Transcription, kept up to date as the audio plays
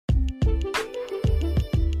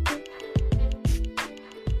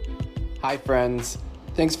Hi friends,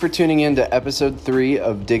 thanks for tuning in to episode 3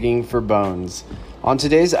 of Digging for Bones. On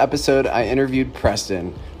today's episode, I interviewed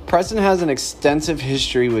Preston. Preston has an extensive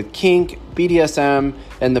history with kink, BDSM,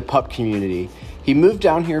 and the pup community. He moved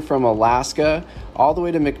down here from Alaska all the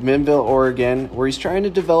way to McMinnville, Oregon, where he's trying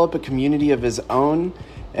to develop a community of his own.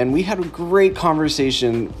 And we had a great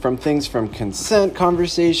conversation from things from consent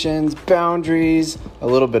conversations, boundaries, a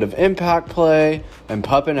little bit of impact play, and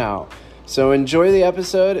pupping out. So enjoy the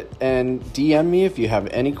episode and DM me if you have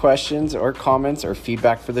any questions or comments or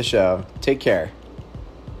feedback for the show. Take care.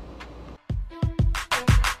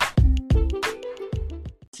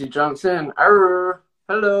 She jumps in. Arr,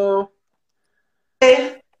 hello.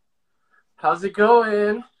 Hey, How's it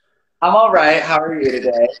going? I'm all right. How are you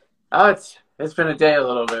today? Oh, it's been a day a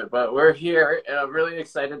little bit, but we're here and I'm really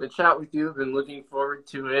excited to chat with you. I've been looking forward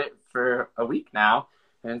to it for a week now,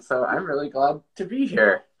 and so I'm really glad to be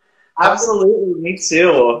here. Absolutely, me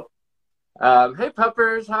too. Hey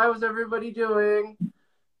puppers, how's everybody doing?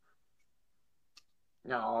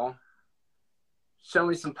 No. Show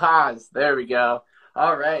me some paws. There we go.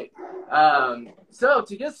 All right. So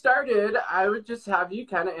to get started, I would just have you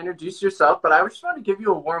kind of introduce yourself, but I just want to give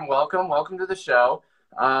you a warm welcome. Welcome to the show.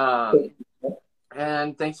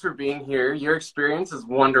 And thanks for being here. Your experience is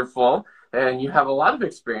wonderful, and you have a lot of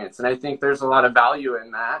experience, and I think there's a lot of value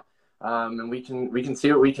in that. And we can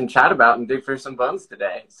see what we can chat about and dig for some bones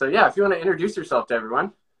today. So yeah, if you want to introduce yourself to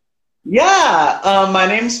everyone. Yeah, my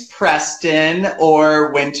name's Preston,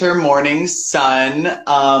 or Winter Morning Sun,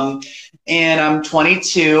 and I'm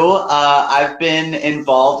 22. I've been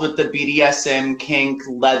involved with the BDSM kink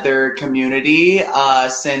leather community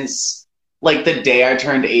since like the day I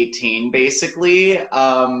turned 18, basically.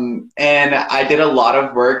 And I did a lot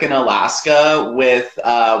of work in Alaska with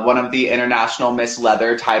one of the International Miss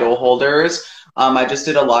Leather title holders. I just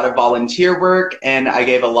did a lot of volunteer work, and I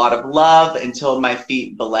gave a lot of love until my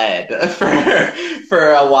feet bled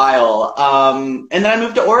for a while. And then I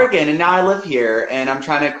moved to Oregon, and now I live here, and I'm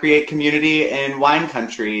trying to create community in wine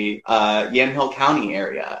country, Yamhill County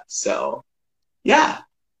area. So, yeah.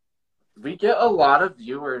 We get a lot of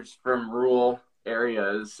viewers from rural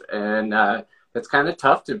areas, and it's kind of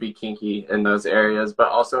tough to be kinky in those areas. But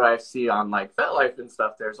also I see on like FetLife and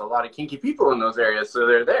stuff, there's a lot of kinky people in those areas, so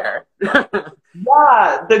they're there.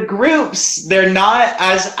 Yeah, the groups, they're not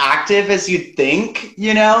as active as you'd think,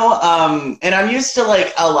 you know? And I'm used to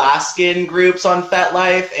like Alaskan groups on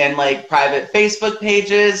FetLife and like private Facebook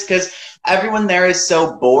pages because everyone there is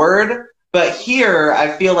so bored. But here,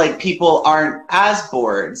 I feel like people aren't as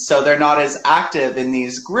bored, so they're not as active in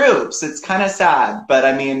these groups. It's kind of sad, but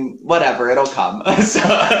I mean, whatever, it'll come.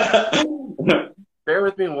 Bear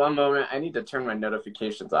with me one moment. I need to turn my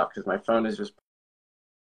notifications off because my phone is just...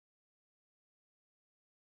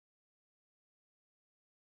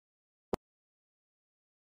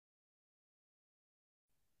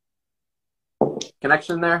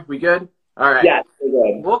 Connection there? We good? All right. Yeah, we're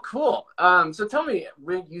good. Well, cool. So tell me,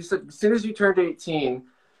 when you said as soon as you turned 18,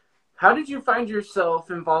 how did you find yourself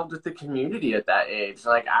involved with the community at that age?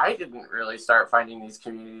 Like, I didn't really start finding these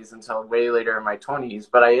communities until way later in my 20s,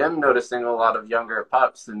 but I am noticing a lot of younger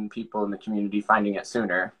pups and people in the community finding it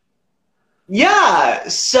sooner. Yeah,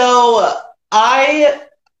 so I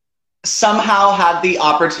somehow had the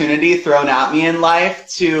opportunity thrown at me in life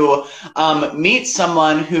to meet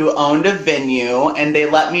someone who owned a venue, and they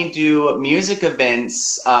let me do music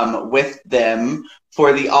events with them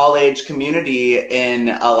for the all-age community in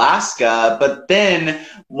Alaska. But then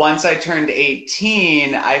once I turned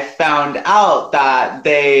 18, I found out that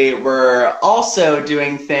they were also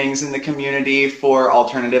doing things in the community for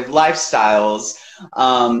alternative lifestyles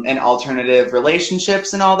and alternative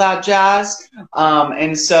relationships and all that jazz.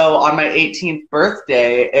 And so on my 18th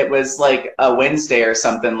birthday, it was like a Wednesday or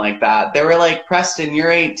something like that. They were like, Preston, you're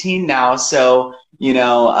 18 now, so, you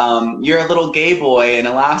know, you're a little gay boy in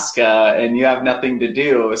Alaska and you have nothing to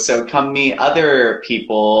do. So come meet other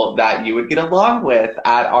people that you would get along with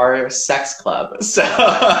at our sex club. So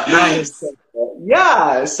Nice.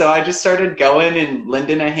 yeah, so I just started going and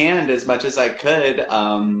lending a hand as much as I could.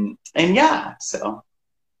 And yeah, so.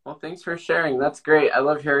 Well, thanks for sharing. That's great. I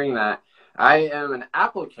love hearing that. I am an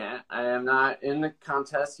applicant. I am not in the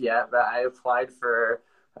contest yet, but I applied for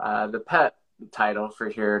the pet title for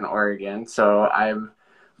here in Oregon. So I'm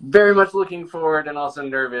very much looking forward and also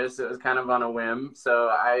nervous. It was kind of on a whim. So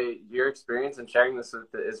your experience in sharing this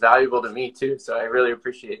is valuable to me too. So I really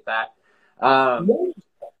appreciate that. I'm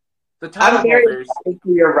very excited for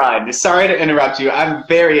your run. Sorry to interrupt you. I'm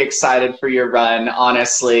very excited for your run,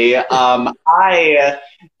 honestly. I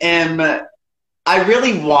am I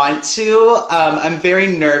really want to. I'm very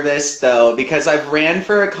nervous though because I've ran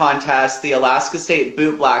for a contest, the Alaska State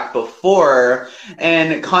Boot Black, before,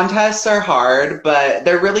 and contests are hard, but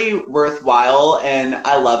they're really worthwhile, and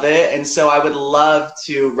I love it. And so I would love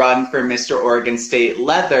to run for Mr. Oregon State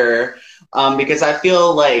Leather, because I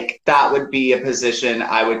feel like that would be a position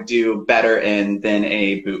I would do better in than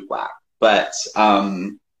a boot black. But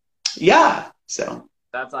yeah, so.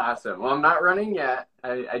 That's awesome. Well, I'm not running yet.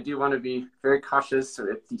 I do want to be very cautious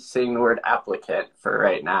with saying the word applicant for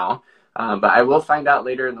right now. But I will find out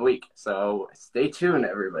later in the week. So stay tuned,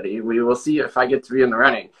 everybody. We will see if I get to be in the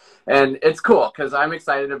running. And it's cool because I'm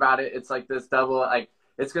excited about it. It's like this double, like,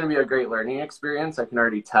 it's going to be a great learning experience. I can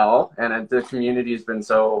already tell. And the community has been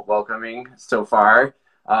so welcoming so far.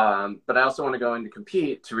 But I also want to go in to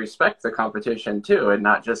compete to respect the competition too, and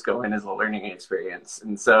not just go in as a learning experience.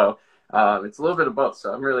 And so it's a little bit of both,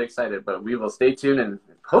 so I'm really excited, but we will stay tuned, and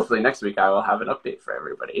hopefully next week I will have an update for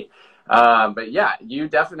everybody. But yeah, you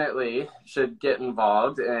definitely should get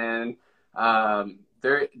involved. And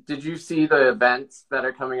did you see the events that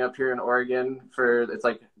are coming up here in Oregon it's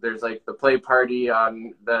like, there's like the play party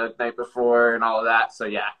on the night before and all of that. So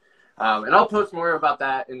yeah. And I'll post more about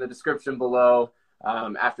that in the description below,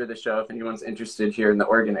 after the show, if anyone's interested here in the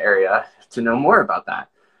Oregon area to know more about that.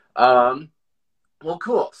 Well,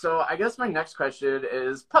 cool. So I guess my next question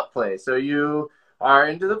is pup play. So you are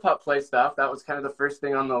into the pup play stuff. That was kind of the first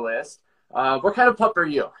thing on the list. What kind of pup are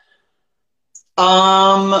you?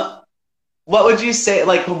 What would you say?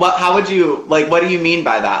 Like, what do you mean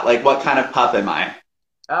by that? Like, what kind of pup am I?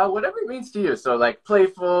 Whatever it means to you. So like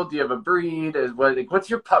playful, do you have a breed?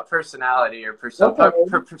 What's your pup personality or persona?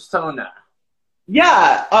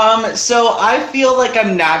 Yeah, so I feel like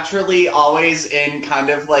I'm naturally always in kind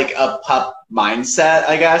of like a pup mindset,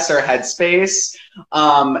 I guess, or headspace.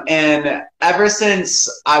 And ever since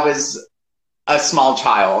I was a small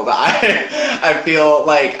child, I feel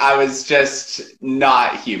like I was just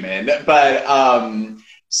not human. But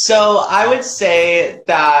so I would say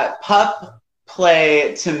that pup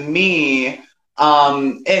play to me,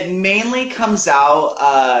 it mainly comes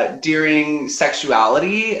out during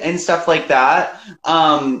sexuality and stuff like that.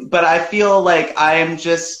 But I feel like I am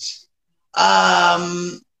just,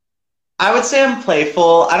 I would say I'm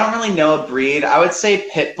playful. I don't really know a breed. I would say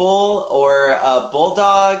pit bull or a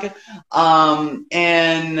bulldog.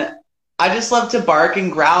 And I just love to bark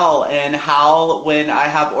and growl and howl when I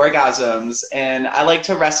have orgasms. And I like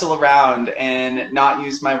to wrestle around and not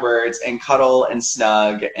use my words and cuddle and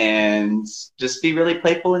snug and just be really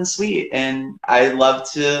playful and sweet. And I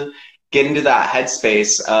love to get into that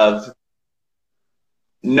headspace of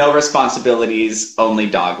no responsibilities, only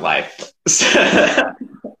dog life.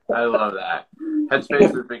 I love that.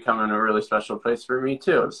 Headspace is becoming a really special place for me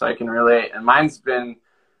too. So I can relate. And mine's been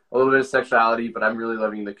a little bit of sexuality, but I'm really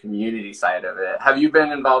loving the community side of it. Have you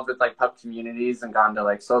been involved with like pup communities and gone to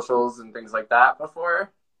like socials and things like that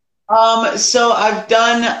before? So I've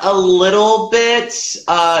done a little bit,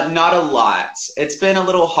 not a lot. It's been a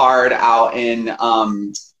little hard out in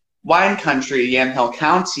wine country, Yamhill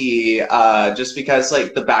County, just because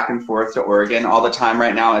like the back and forth to Oregon all the time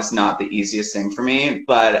right now is not the easiest thing for me.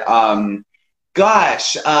 But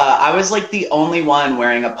gosh, I was like the only one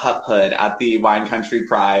wearing a pup hood at the Wine Country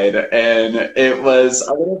Pride, and it was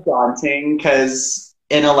a little daunting because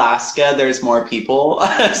in Alaska there's more people.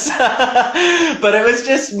 But it was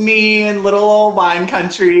just me and little old Wine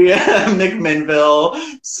Country, McMinnville.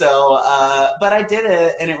 So, but I did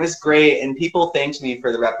it, and it was great, and people thanked me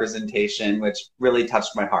for the representation, which really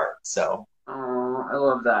touched my heart. So, oh, I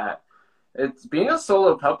love that. It's being a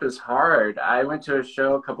solo pup is hard. I went to a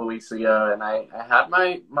show a couple weeks ago, and I had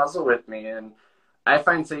my muzzle with me, and I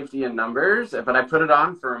find safety in numbers, but I put it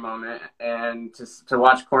on for a moment and to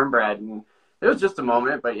watch Cornbread, and it was just a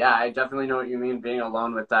moment. But yeah, I definitely know what you mean. Being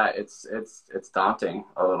alone with that, it's daunting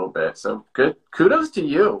a little bit. So good, kudos to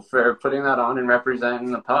you for putting that on and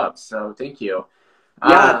representing the pups. So thank you.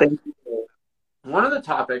 Yeah, thank you. One of the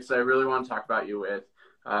topics I really want to talk about you with,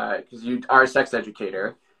 because you are a sex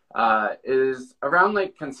educator, is around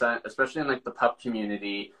like consent, especially in like the pup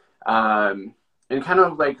community, and kind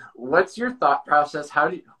of like what's your thought process? How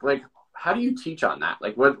do you teach on that?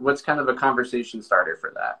 Like what's kind of a conversation starter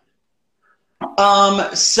for that?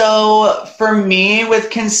 So for me with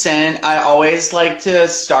consent, I always like to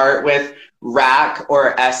start with RAC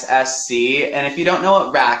or SSC. And if you don't know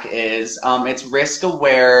what RAC is, it's risk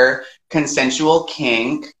aware consensual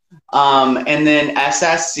kink. And then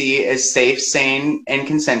SSC is safe, sane, and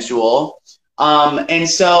consensual. And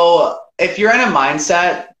so if you're in a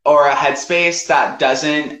mindset or a headspace that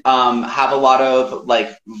doesn't have a lot of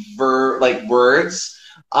like words,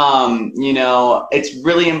 You know, it's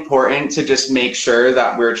really important to just make sure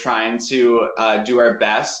that we're trying to do our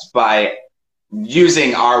best by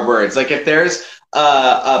using our words. Like if there's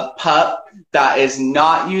a pup that is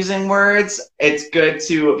not using words, it's good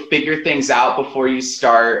to figure things out before you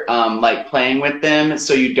start like playing with them,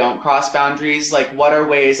 so you don't cross boundaries. Like, what are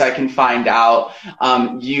ways I can find out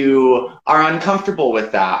you are uncomfortable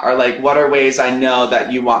with that? Or like, what are ways I know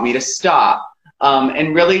that you want me to stop?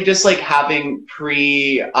 And really just like having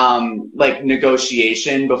like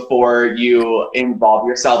negotiation before you involve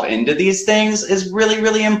yourself into these things is really,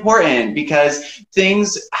 really important, because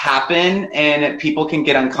things happen and people can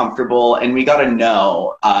get uncomfortable, and we got to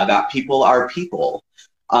know that people are people.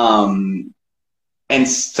 And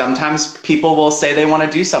sometimes people will say they want to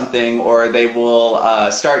do something, or they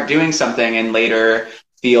will start doing something and later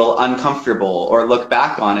feel uncomfortable, or look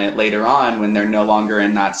back on it later on when they're no longer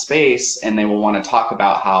in that space, and they will want to talk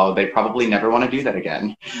about how they probably never want to do that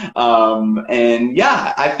again. And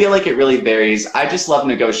yeah, I feel like it really varies. I just love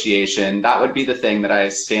negotiation. That would be the thing that I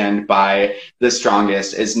stand by the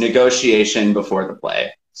strongest, is negotiation before the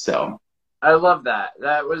play. So I love that.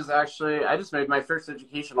 That was actually, I just made my first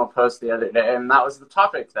educational post the other day, and that was the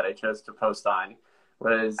topic that I chose to post on,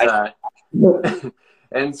 was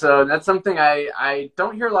and so that's something I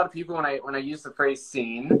don't hear a lot of people when I use the phrase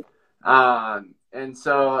scene. And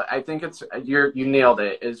so I think you nailed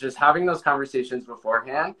it, is just having those conversations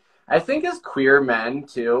beforehand. I think as queer men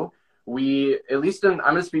too, we, at least I'm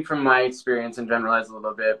going to speak from my experience and generalize a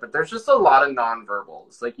little bit, but there's just a lot of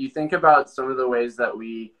nonverbals. Like, you think about some of the ways that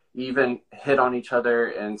we even hit on each other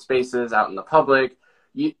in spaces out in the public.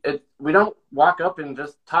 We don't walk up and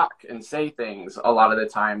just talk and say things a lot of the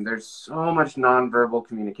time. There's so much nonverbal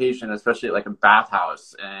communication, especially at like a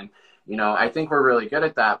bathhouse. And, you know, I think we're really good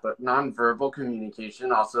at that, but nonverbal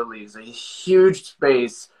communication also leaves a huge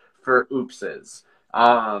space for oopses.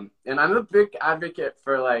 And I'm a big advocate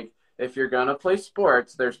for, like, if you're going to play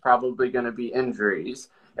sports, there's probably going to be injuries.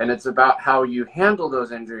 And it's about how you handle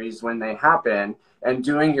those injuries when they happen, and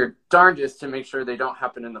doing your darndest to make sure they don't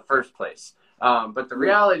happen in the first place. But the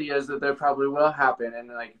reality is that they probably will happen, and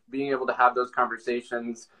like being able to have those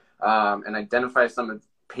conversations and identify some of the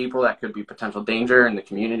people that could be potential danger in the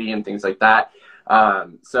community and things like that.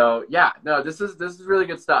 So yeah, no, this is really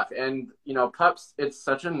good stuff. And you know, pups, it's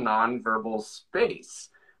such a nonverbal space,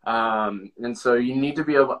 and so you need to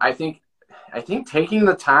be able. I think taking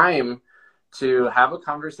the time to have a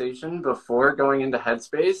conversation before going into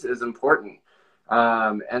headspace is important.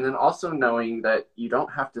 And then also knowing that you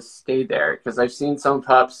don't have to stay there, because I've seen some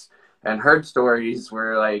pups and heard stories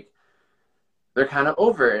where like they're kind of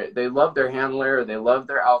over it. They love their handler, or they love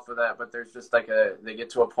their alpha, but there's just like they get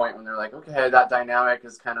to a point when they're like, okay, that dynamic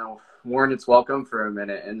has kind of worn its welcome for a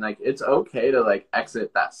minute, and like it's okay to like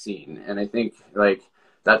exit that scene. And I think like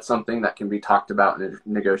that's something that can be talked about in a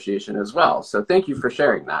negotiation as well. So thank you for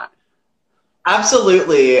sharing that.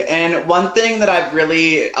 Absolutely. And one thing that I've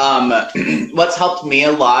really, what's helped me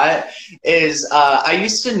a lot is I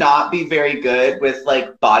used to not be very good with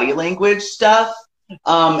like body language stuff.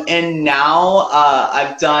 And now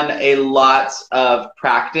I've done a lot of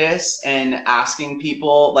practice and asking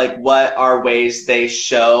people like what are ways they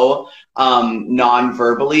show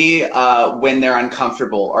non-verbally when they're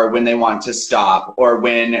uncomfortable, or when they want to stop, or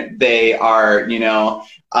when they are, you know,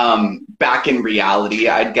 back in reality,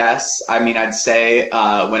 I guess. I mean, I'd say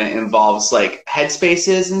when it involves like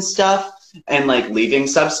headspaces and stuff, and like leaving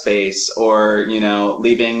subspace, or, you know,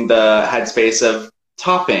 leaving the headspace of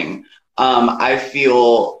topping. I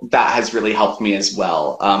feel that has really helped me as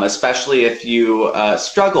well, especially if you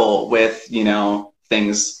struggle with, you know,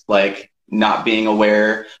 things like not being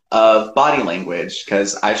aware of body language,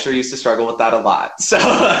 because I sure used to struggle with that a lot. So,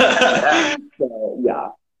 yeah.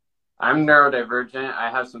 I'm neurodivergent. I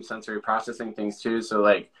have some sensory processing things too. So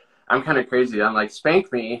like, I'm kind of crazy. I'm like,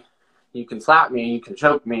 spank me, you can slap me, you can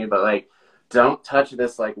choke me, but like, don't touch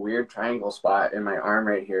this like weird triangle spot in my arm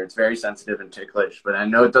right here. It's very sensitive and ticklish, but I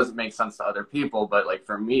know it doesn't make sense to other people, but like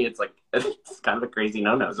for me, it's like, it's kind of a crazy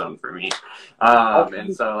no-no zone for me.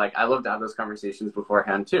 And so like, I love to have those conversations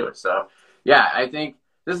beforehand too. So yeah, I think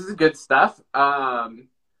this is good stuff.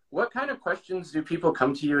 What kind of questions do people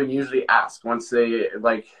come to you and usually ask once they,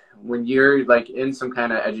 like, when you're like in some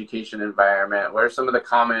kind of education environment? What are some of the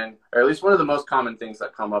common, or at least one of the most common things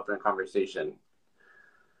that come up in a conversation?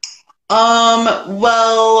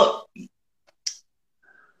 Well,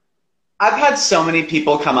 I've had so many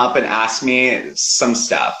people come up and ask me some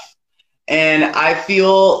stuff, and I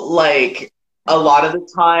feel like a lot of the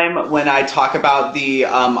time when I talk about the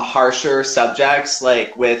harsher subjects,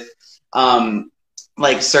 like with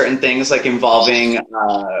like certain things like involving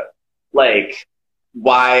like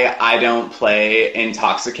why I don't play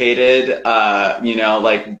intoxicated.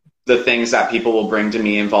 Like the things that people will bring to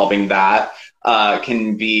me involving that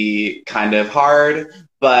can be kind of hard.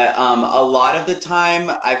 But a lot of the time,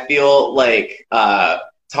 I feel like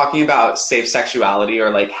talking about safe sexuality or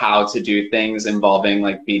like how to do things involving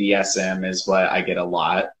like BDSM is what I get a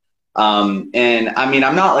lot. And I mean,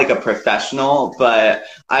 I'm not like a professional, but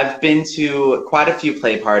I've been to quite a few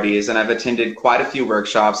play parties and I've attended quite a few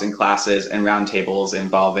workshops and classes and roundtables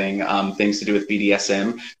involving things to do with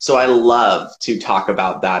BDSM. So I love to talk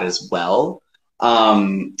about that as well.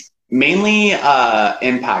 Mainly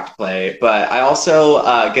impact play, but I also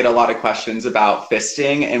get a lot of questions about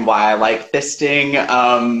fisting and why I like fisting.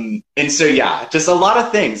 And so, yeah, just a lot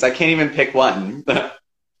of things. I can't even pick one.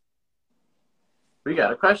 We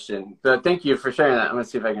got a question. Thank you for sharing that. I'm going to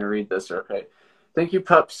see if I can read this real quick. Thank you,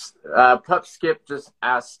 Pups. Pup Skip just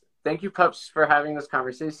asked, thank you, Pups, for having this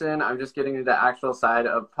conversation. I'm just getting into the actual side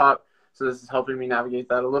of Pup, so this is helping me navigate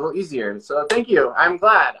that a little easier. So thank you. I'm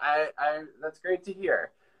glad. That's great to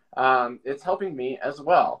hear. It's helping me as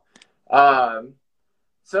well.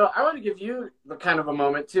 So I want to give you kind of a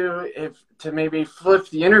moment to maybe flip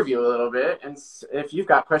the interview a little bit. And if you've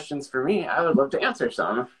got questions for me, I would love to answer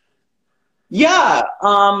some. Yeah.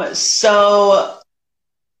 So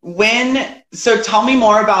tell me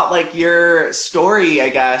more about like your story, I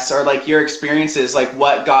guess, or like your experiences, like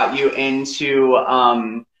what got you into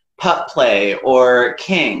pup play or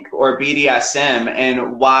kink or BDSM,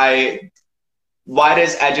 and why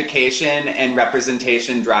does education and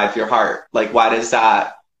representation drive your heart? Like why does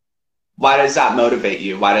that motivate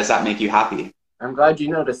you? Why does that make you happy? I'm glad you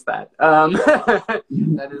noticed that.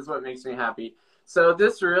 That is what makes me happy. So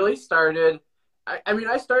this really started,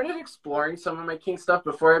 I started exploring some of my kink stuff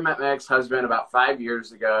before I met my ex-husband about 5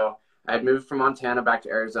 years ago. I had moved from Montana back to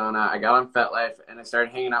Arizona. I got on FetLife and I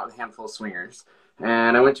started hanging out with a handful of swingers.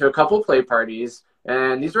 And I went to a couple play parties,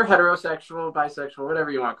 and these were heterosexual, bisexual,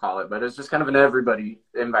 whatever you want to call it, but it was just kind of an everybody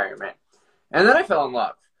environment. And then I fell in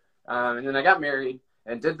love. And then I got married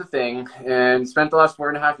and did the thing and spent the last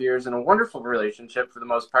 4.5 years in a wonderful relationship for the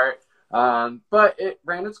most part. But it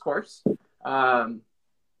ran its course. And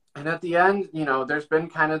at the end, there's been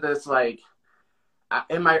kind of this, like,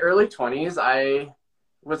 in my early 20s, I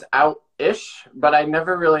was out-ish, but I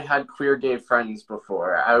never really had queer gay friends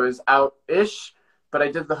before. I was out-ish, but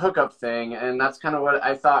I did the hookup thing, and that's kind of what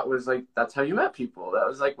I thought was, like, that's how you met people. That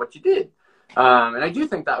was, like, what you did. And I do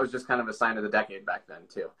think that was just kind of a sign of the decade back then,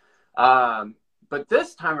 too. But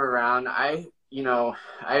this time around, I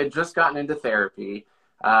had just gotten into therapy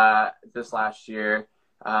this last year.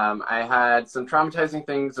 I had some traumatizing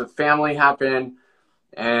things with family happen.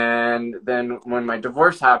 And then when my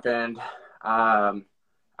divorce happened, I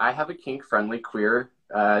have a kink-friendly queer,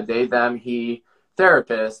 they, them, he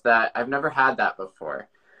therapist that I've never had that before.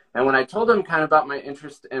 And when I told him kind of about my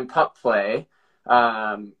interest in pup play,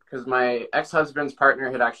 because my ex-husband's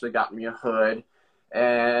partner had actually gotten me a hood,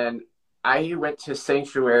 and I went to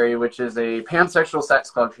Sanctuary, which is a pansexual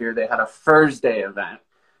sex club here. They had a Thursday event.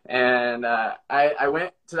 And I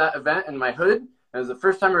went to that event in my hood. It was the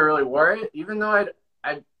first time I really wore it, even though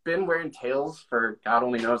I'd been wearing tails for God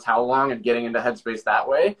only knows how long and getting into headspace that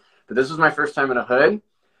way. But this was my first time in a hood.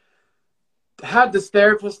 Had this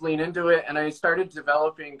therapist lean into it, and I started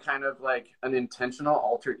developing kind of like an intentional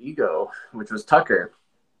alter ego, which was Tucker.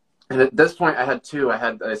 And at this point, I had two. I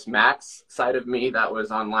had this Max side of me that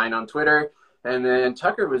was online on Twitter, and then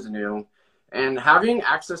Tucker was new. And having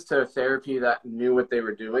access to a therapy that knew what they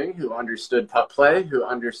were doing, who understood pup play, who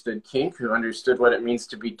understood kink, who understood what it means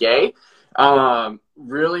to be gay,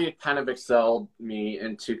 really kind of excelled me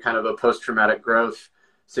into kind of a post-traumatic growth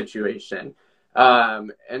situation.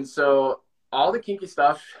 And so all the kinky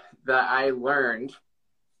stuff that I learned,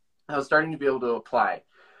 I was starting to be able to apply.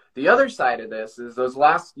 The other side of this is those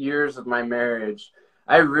last years of my marriage,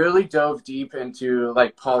 I really dove deep into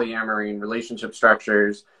like polyamory and relationship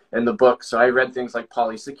structures in the book. So I read things like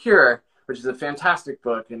Polysecure, which is a fantastic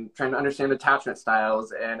book, and trying to understand attachment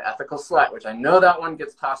styles, and Ethical Slut, which I know that one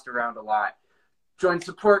gets tossed around a lot. Join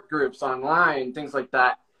support groups online, things like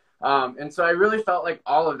that. And so I really felt like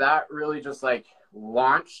all of that really just like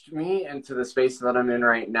launched me into the space that I'm in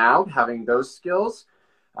right now, having those skills.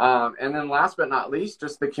 And then last but not least,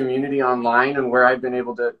 just the community online and where I've been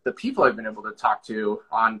able to, the people I've been able to talk to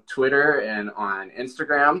on Twitter and on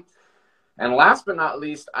Instagram. And last but not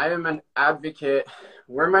least, I am an advocate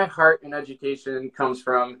where my heart in education comes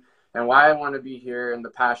from and why I want to be here, and the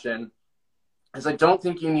passion is I don't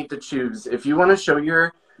think you need to choose. If you want to show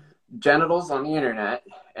your genitals on the internet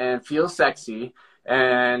and feel sexy,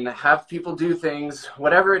 and have people do things,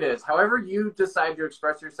 whatever it is, however you decide to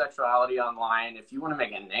express your sexuality online. If you want to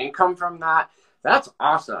make an income from that, that's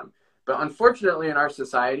awesome. But unfortunately in our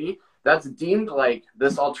society, that's deemed like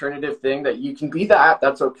this alternative thing that you can be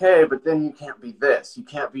that's okay, but then you can't be this. You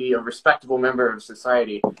can't be a respectable member of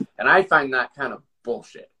society. And I find that kind of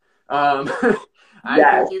bullshit. I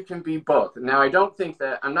think you can be both. Now, I don't think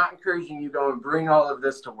that, I'm not encouraging you to go and bring all of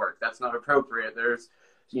this to work. That's not appropriate. There's,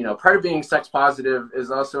 you know, part of being sex positive is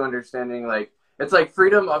also understanding, like, it's like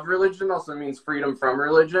freedom of religion also means freedom from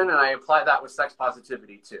religion, and I apply that with sex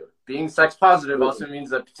positivity too. Being sex positive also means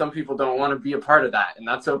that some people don't want to be a part of that, and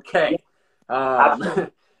that's okay.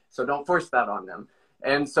 So don't force that on them.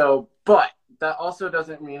 And so, but that also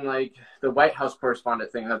doesn't mean like the White House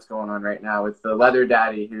correspondent thing that's going on right now with the leather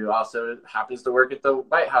daddy who also happens to work at the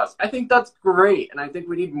White House. I think that's great, and I think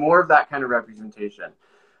we need more of that kind of representation.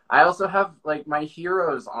 I also have like my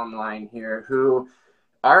heroes online here who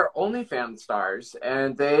are OnlyFans stars,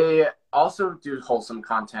 and they also do wholesome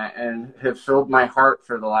content and have filled my heart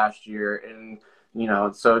for the last year. And, you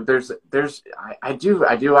know, so I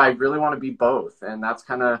really want to be both. And that's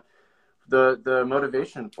kind of the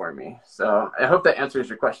motivation for me. So I hope that answers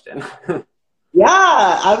your question.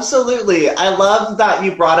 Yeah, absolutely. I love that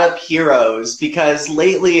you brought up heroes, because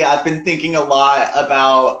lately I've been thinking a lot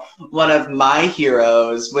about one of my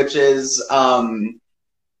heroes, which is,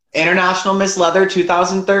 International Miss Leather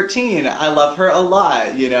 2013. I love her a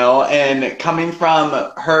lot, you know, and coming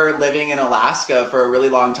from her living in Alaska for a really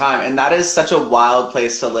long time, and that is such a wild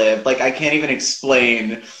place to live. Like, I can't even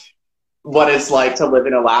explain what it's like to live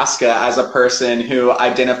in Alaska as a person who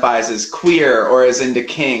identifies as queer or is into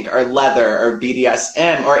kink or leather or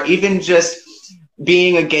BDSM, or even just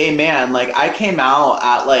being a gay man. Like, I came out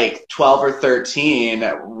at like 12 or 13,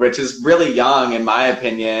 which is really young in my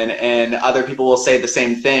opinion, and other people will say the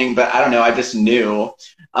same thing, but I don't know, I just knew.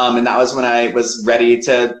 And that was when I was ready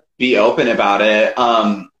to be open about it.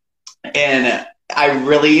 And I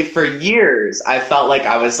really, for years, I felt like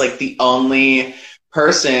I was like the only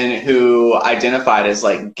person who identified as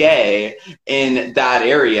like gay in that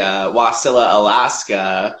area, Wasilla,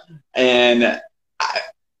 Alaska. And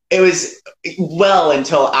it was well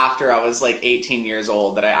until after I was like 18 years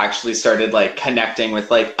old that I actually started like connecting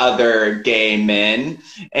with like other gay men.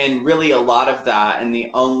 And really a lot of that, and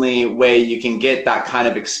the only way you can get that kind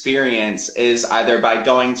of experience is either by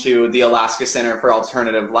going to the Alaska Center for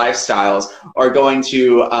Alternative Lifestyles or going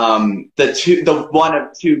to the one of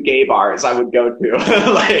two gay bars I would go to.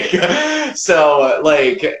 Like, so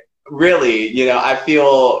like really, you know, I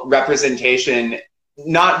feel representation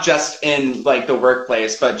not just in like the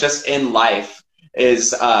workplace, but just in life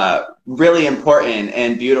is really important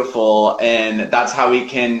and beautiful. And that's how we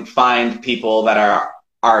can find people that are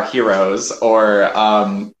our heroes, or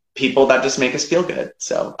people that just make us feel good.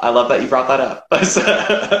 So I love that you brought that up.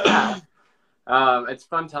 It's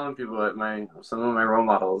fun telling people that some of my role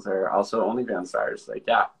models are also OnlyFans stars. Like,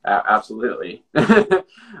 yeah, absolutely.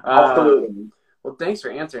 Absolutely. Well, thanks for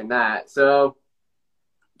answering that. So,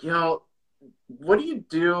 you know, what do you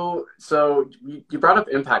do? So you brought up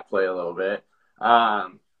impact play a little bit.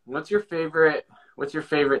 What's your favorite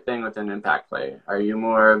thing within impact play? Are you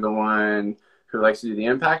more the one who likes to do the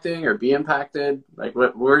impacting or be impacted? Like,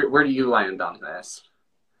 where do you land on this?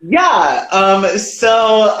 Yeah.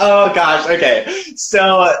 Oh gosh. Okay.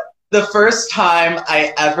 So the first time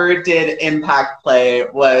I ever did impact play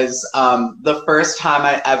was the first time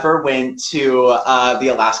I ever went to the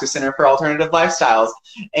Alaska Center for Alternative Lifestyles.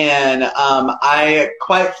 And I,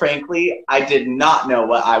 quite frankly, I did not know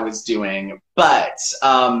what I was doing. But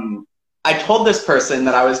I told this person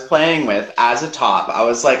that I was playing with as a top, I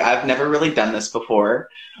was like, I've never really done this before,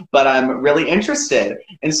 but I'm really interested.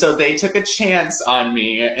 And so they took a chance on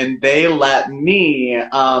me, and they let me,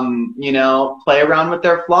 you know, play around with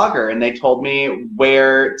their flogger. And they told me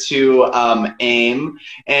where to aim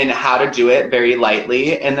and how to do it very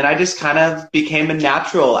lightly. And then I just kind of became a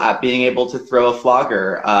natural at being able to throw a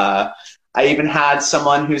flogger. I even had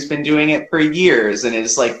someone who's been doing it for years and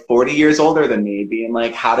is like 40 years older than me being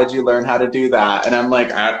like, how did you learn how to do that? And I'm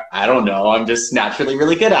like, I don't know. I'm just naturally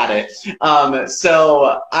really good at it.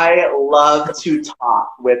 So I love to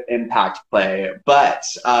talk with impact play, but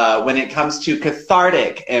when it comes to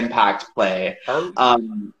cathartic impact play,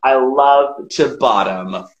 I love to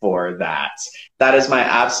bottom for that. That is my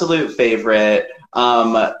absolute favorite.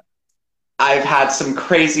 I've had some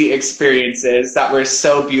crazy experiences that were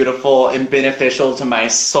so beautiful and beneficial to my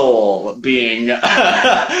soul, being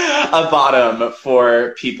a bottom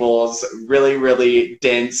for people's really, really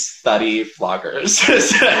dense, thuddy floggers.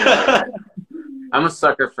 I'm a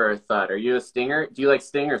sucker for a thud. Are you a stinger? Do you like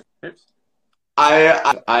stingers? Oops.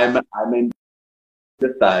 I'm in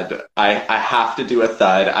the thud. I have to do a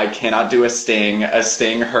thud. I cannot do a sting. A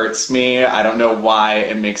sting hurts me. I don't know why.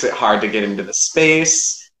 It makes it hard to get into the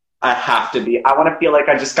space. I have to be. I want to feel like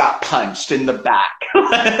I just got punched in the back.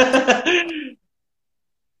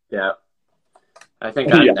 Yeah. I think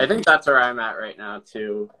Yeah. I think that's where I'm at right now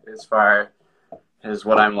too, as far as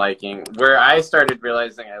what I'm liking. Where I started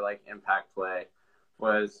realizing I like impact play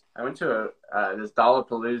was I went to this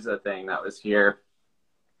Dollapalooza thing that was here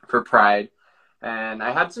for Pride, and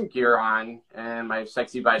I had some gear on and my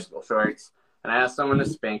sexy bicycle shorts, and I asked someone to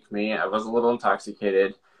spank me. I was a little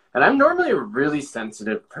intoxicated, and I'm normally a really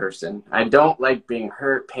sensitive person. I don't like being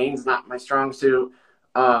hurt. Pain's not my strong suit.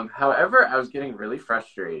 However, I was getting really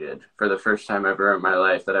frustrated for the first time ever in my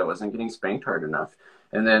life that I wasn't getting spanked hard enough.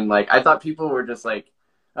 And then, like, I thought people were just like,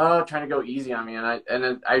 oh, trying to go easy on me.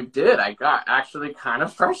 And I did. I got actually kind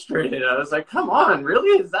of frustrated. I was like, come on,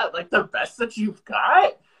 really? Is that like the best that you've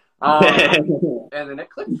got? And then it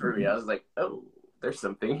clicked for me. I was like, oh, there's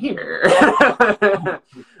something here. And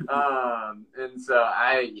so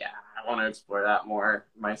I want to explore that more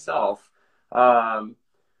myself.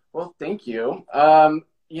 Well, thank you.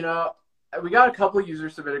 You know, we got a couple user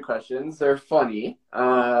submitted questions. They're funny.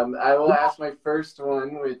 I will ask my first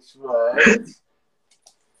one, which was,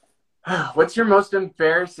 what's your most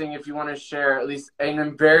embarrassing, if you want to share at least an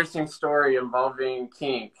embarrassing story involving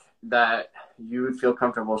kink that you would feel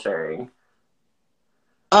comfortable sharing?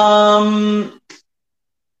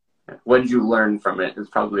 What did you learn from it is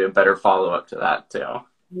probably a better follow-up to that too.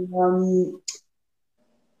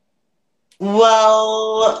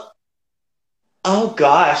 Well, oh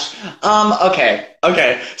gosh.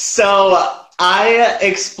 Okay. So I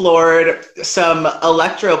explored some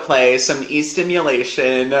electroplay, some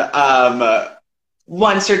e-stimulation,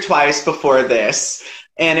 once or twice before this,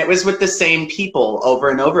 and it was with the same people over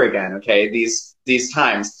and over again. Okay, these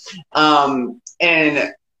times,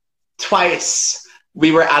 and twice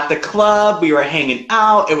we were at the club, we were hanging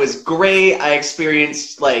out, it was great. I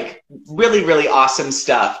experienced like really, really awesome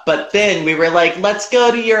stuff. But then we were like, let's go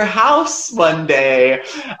to your house one day.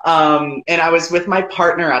 And I was with my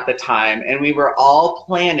partner at the time, and we were all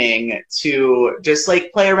planning to just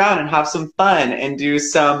like play around and have some fun and do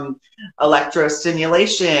some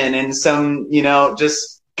electrostimulation and some, you know,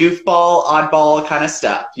 just goofball, oddball kind of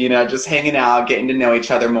stuff, you know, just hanging out, getting to know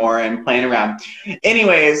each other more and playing around.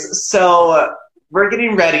 Anyways, so we're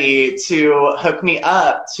getting ready to hook me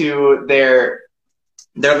up to their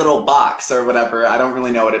little box or whatever. I don't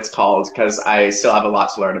really know what it's called because I still have a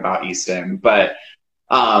lot to learn about e-stim. But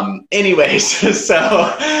anyways, so,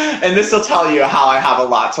 and this will tell you how I have a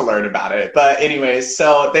lot to learn about it. But anyways,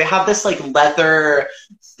 so they have this like leather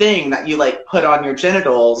thing that you like put on your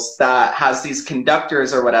genitals that has these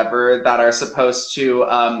conductors or whatever that are supposed to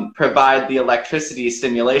provide the electricity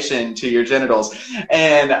stimulation to your genitals.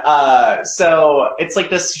 And so it's like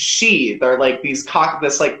this sheath or like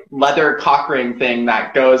this like leather cock ring thing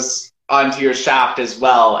that goes onto your shaft as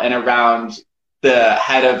well and around the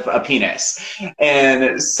head of a penis.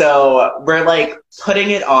 And so we're like putting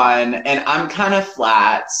it on, and I'm kind of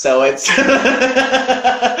flat, so it's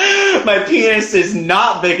my penis is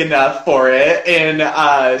not big enough for it.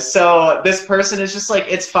 And so this person is just like,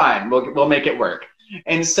 it's fine, we'll make it work.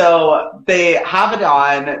 And so they have it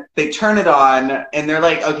on, they turn it on, and they're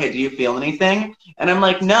like, okay, do you feel anything? And I'm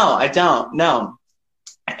like, no, I don't, no.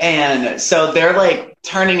 And so they're like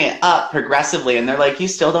turning it up progressively, and they're like, you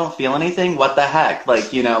still don't feel anything? What the heck?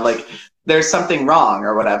 Like, you know, like there's something wrong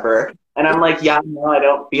or whatever. And I'm like, yeah, no, I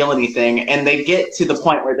don't feel anything. And they get to the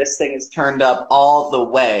point where this thing is turned up all the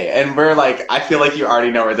way. And we're like, I feel like you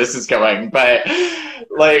already know where this is going. But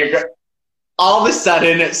like all of a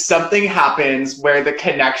sudden something happens where the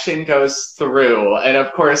connection goes through. And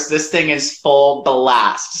of course, this thing is full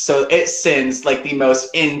blast. So it sends like the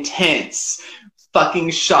most intense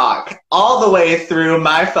fucking shock all the way through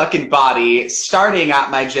my fucking body, starting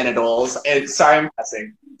at my genitals. And sorry, I'm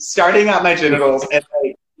cussing. Starting at my genitals and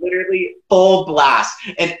like literally full blast.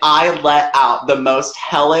 And I let out the most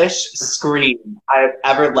hellish scream I've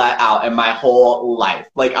ever let out in my whole life.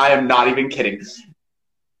 Like, I am not even kidding.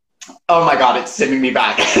 Oh my God, it's sending me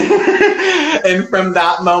back. And from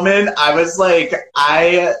that moment, I was like,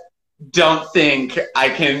 I don't think I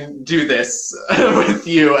can do this with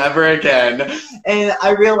you ever again. And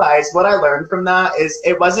I realized what I learned from that is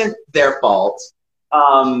it wasn't their fault.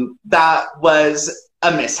 That was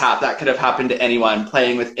a mishap that could have happened to anyone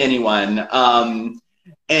playing with anyone.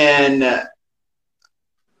 And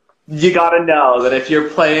you gotta know that if you're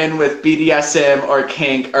playing with BDSM or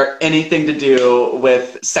kink or anything to do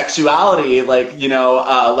with sexuality, like, you know,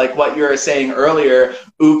 like what you were saying earlier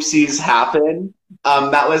oopsies happen.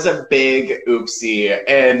 That was a big oopsie.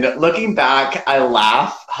 And looking back, I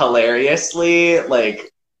laugh hilariously.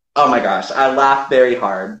 Like, oh my gosh, I laugh very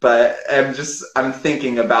hard. But I'm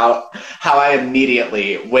thinking about how I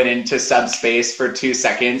immediately went into subspace for 2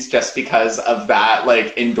 seconds just because of that,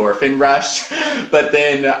 like, endorphin rush. But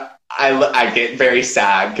then I get very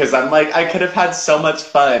sad because I'm like, I could have had so much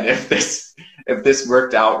fun if this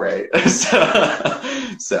worked out right.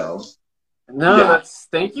 So No, yeah.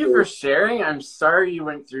 thank you for sharing. I'm sorry you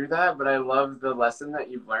went through that, but I love the lesson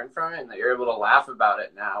that you've learned from it and that you're able to laugh about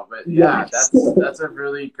it now. But yeah, Yes. that's a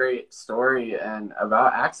really great story and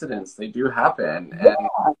about accidents. They do happen.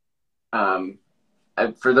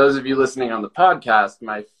 And for those of you listening on the podcast,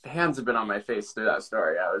 my hands have been on my face through that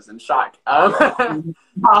story. I was in shock.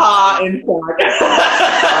 In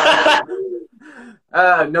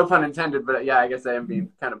fact. No pun intended, but yeah, I guess I am being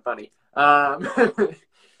kind of funny.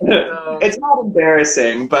 So, It's not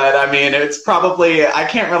embarrassing, but I mean, it's probably, I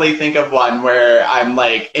can't really think of one where I'm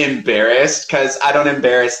like embarrassed because I don't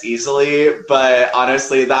embarrass easily. But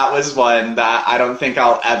honestly, that was one that I don't think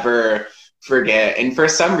I'll ever forget. And for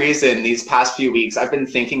some reason, these past few weeks, I've been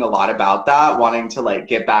thinking a lot about that, wanting to like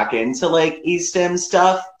get back into like e-stim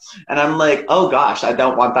stuff. And I'm like, oh gosh, I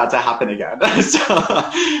don't want that to happen again.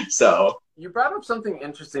 So you brought up something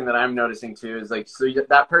interesting that I'm noticing too, is like, so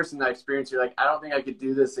that person that experienced, you're like, I don't think I could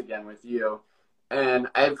do this again with you. And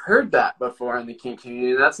I've heard that before in the kink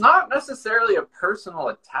community. That's not necessarily a personal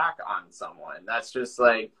attack on someone. That's just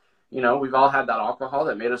like, you know, we've all had that alcohol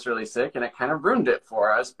that made us really sick and it kind of ruined it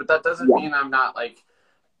for us. But that doesn't mean I'm not like,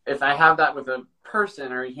 if I have that with a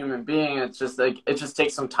person or a human being, it's just like, it just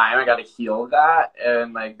takes some time. I got to heal that.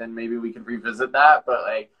 And like, then maybe we could revisit that. But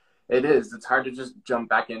like, it's hard to just jump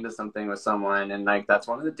back into something with someone. And like, that's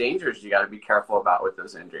one of the dangers you got to be careful about with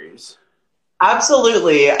those injuries.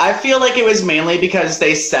 absolutely. I feel like it was mainly because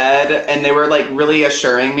they said, and they were like really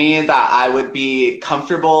assuring me that I would be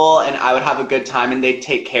comfortable and I would have a good time and they'd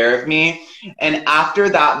take care of me. And after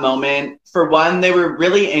that moment, for one, they were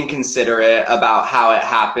really inconsiderate about how it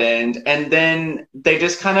happened. And then they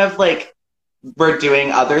just kind of like were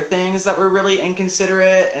doing other things that were really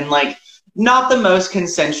inconsiderate and like not the most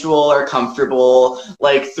consensual or comfortable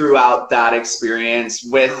like throughout that experience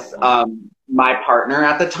with my partner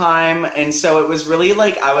at the time. And so it was really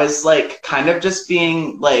like I was like kind of just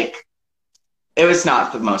being like, it was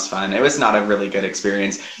not the most fun. It was not a really good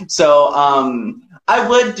experience. So I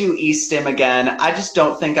would do e-stim again. I just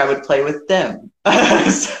don't think I would play with them.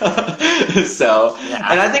 So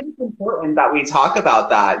Yeah. and I think it's important that we talk about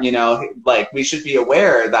that, you know, like we should be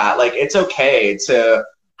aware that like it's okay to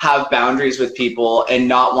have boundaries with people and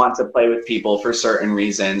not want to play with people for certain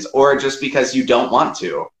reasons or just because you don't want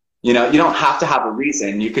to. You know, you don't have to have a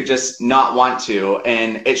reason. You could just not want to,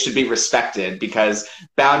 and it should be respected because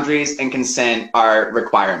boundaries and consent are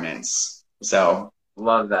requirements. So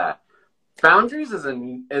Love that. Boundaries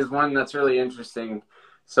is one that's really interesting.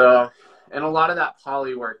 So, in a lot of that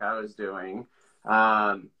poly work I was doing,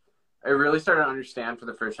 I really started to understand for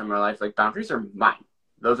the first time in my life, like boundaries are mine.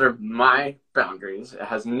 Those are my boundaries. It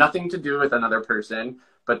has nothing to do with another person,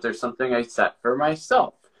 but there's something I set for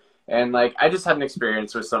myself. And like, I just had an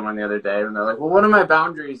experience with someone the other day and they're like, well, one of my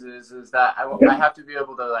boundaries is that I have to be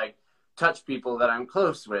able to like touch people that I'm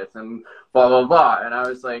close with and blah, blah, blah. And I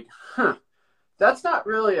was like, that's not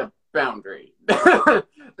really a boundary.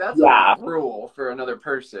 That's a rule for another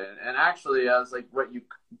person. And actually I was like,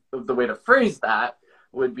 the way to phrase that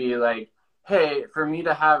would be like, hey, for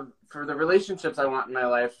the relationships I want in my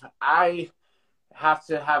life, I have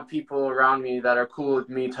to have people around me that are cool with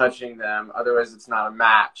me touching them. Otherwise, it's not a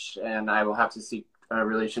match, and I will have to seek a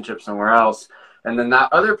relationship somewhere else. And then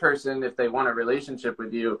that other person, if they want a relationship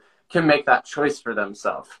with you, can make that choice for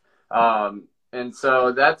themselves. And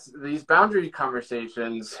so these boundary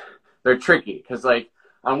conversations, they're tricky because, like,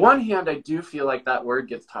 on one hand, I do feel like that word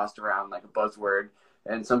gets tossed around like a buzzword.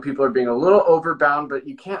 And some people are being a little overbound, but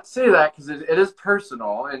you can't say that because it is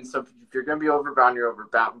personal. And so if you're going to be overbound, you're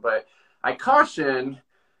overbound. But I caution,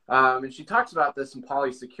 and she talks about this in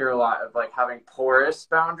Poly Secure a lot, of like having porous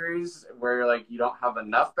boundaries where like you don't have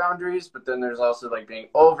enough boundaries, but then there's also like being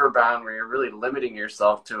overbound where you're really limiting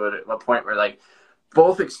yourself to it at a point where like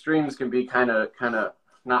both extremes can be kind of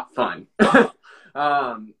not fun.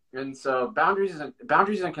 And so boundaries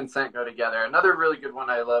and consent go together. Another really good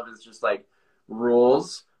one I love is just like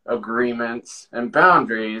rules, agreements, and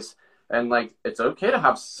boundaries. And like, it's okay to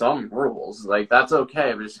have some rules. Like, that's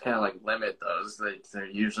okay, but just kind of like limit those.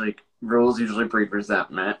 Rules usually breed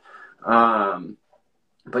resentment.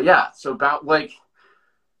 But yeah, so about like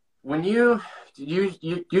when you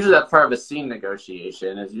usually that's part of a scene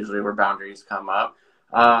negotiation is usually where boundaries come up.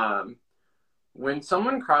 When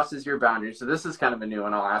someone crosses your boundary, so this is kind of a new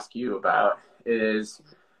one I'll ask you about, is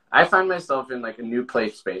I find myself in like a new play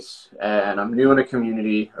space and I'm new in a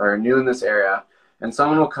community or new in this area, and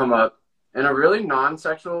someone will come up in a really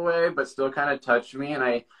non-sexual way, but still kind of touch me.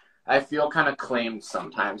 And I feel kind of claimed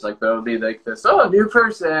sometimes. Like there'll be like this, oh, a new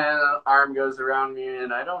person, arm goes around me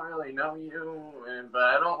and I don't really know you, but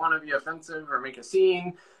I don't want to be offensive or make a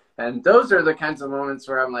scene. And those are the kinds of moments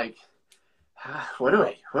where I'm like, what do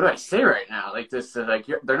I say right now? Like this, like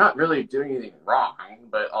they're not really doing anything wrong,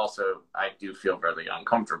 but also I do feel really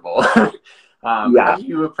uncomfortable. How do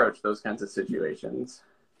you approach those kinds of situations?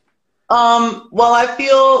 Well, I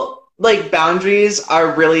feel like boundaries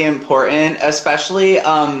are really important, especially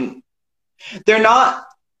they're not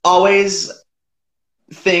always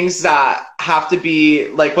things that have to be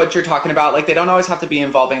like what you're talking about. Like they don't always have to be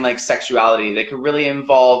involving like sexuality. They could really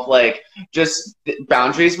involve like just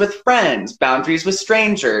boundaries with friends, boundaries with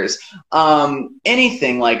strangers,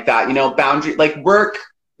 anything like that, you know, boundary like work,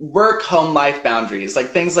 home life boundaries, like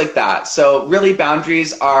things like that. So really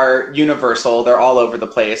boundaries are universal. They're all over the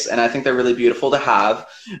place. And I think they're really beautiful to have.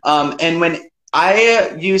 And when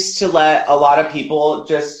I used to let a lot of people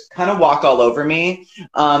just kind of walk all over me,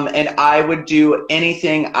 and I would do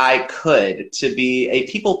anything I could to be a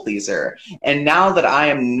people pleaser. And now that I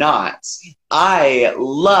am not, I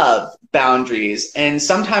love boundaries. And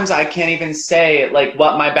sometimes I can't even say like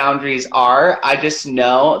what my boundaries are. I just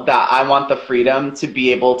know that I want the freedom to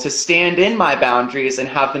be able to stand in my boundaries and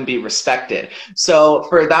have them be respected. So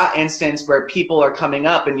for that instance where people are coming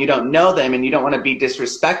up and you don't know them and you don't want to be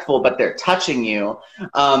disrespectful, but they're touching you,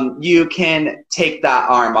 you can take that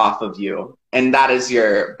arm off of you. And that is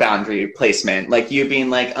your boundary placement. Like you being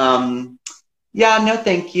like, yeah, no,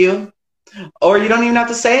 thank you. Or you don't even have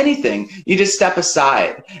to say anything. You just step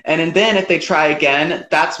aside. And then if they try again,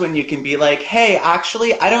 that's when you can be like, hey,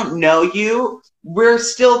 actually, I don't know you. We're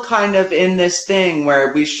still kind of in this thing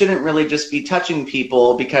where we shouldn't really just be touching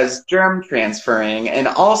people because germ transferring. And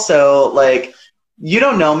also, like, you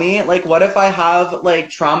don't know me. Like, what if I have, like,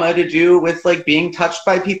 trauma to do with, like, being touched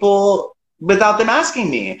by people without them asking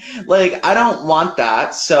me? Like, I don't want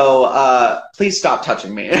that. So please stop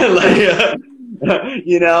touching me. Like,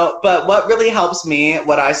 you know, but what really helps me,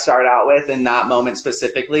 what I start out with in that moment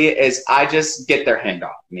specifically, is I just get their hand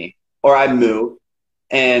off me or I move.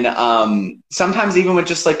 And sometimes even with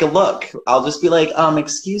just like a look, I'll just be like,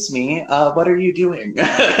 excuse me, what are you doing?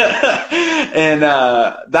 And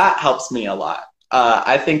that helps me a lot.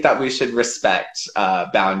 I think that we should respect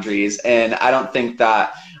boundaries. And I don't think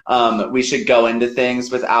that we should go into things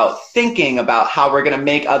without thinking about how we're going to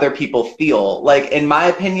make other people feel. Like, in my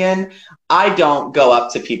opinion, I don't go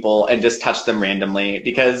up to people and just touch them randomly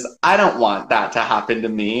because I don't want that to happen to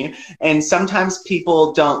me. And sometimes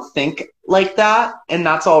people don't think like that, and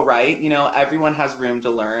that's all right. You know, everyone has room to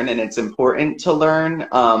learn, and it's important to learn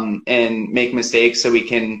and make mistakes so we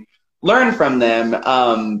can learn from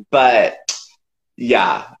them. But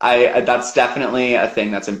yeah, that's definitely a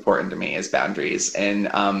thing that's important to me is boundaries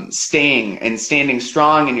and standing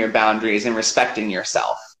strong in your boundaries and respecting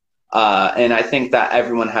yourself. And I think that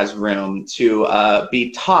everyone has room to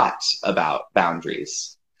be taught about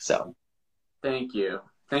boundaries. So thank you.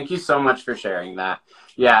 Thank you so much for sharing that.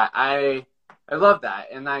 Yeah, I love that.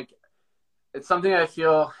 And like, it's something I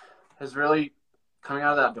feel has really coming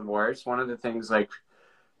out of that divorce. One of the things like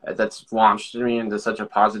that's launched me into such a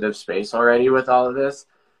positive space already with all of this,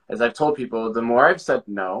 as I've told people, the more I've said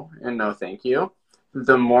no and no thank you,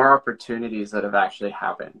 the more opportunities that have actually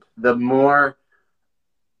happened. The more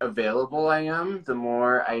available I am, the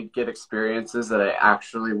more I get experiences that I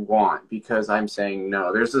actually want because I'm saying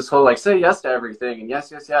no. There's this whole like say yes to everything and yes,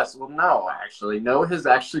 yes, yes. Well, no, actually, no has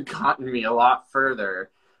actually gotten me a lot further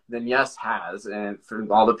than yes has, and for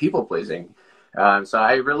all the people pleasing. So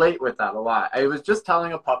I relate with that a lot. I was just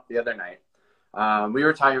telling a pup the other night. They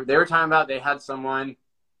were talking about they had someone,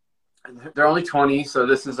 they're only 20. So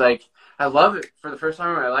this is like, I love it. For the first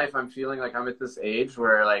time in my life, I'm feeling like I'm at this age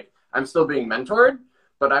where like I'm still being mentored,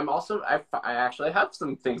 but I'm also, I actually have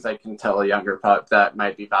some things I can tell a younger pup that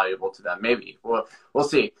might be valuable to them. Maybe we'll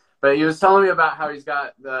see. But he was telling me about how he's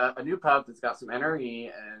got a new pup that's got some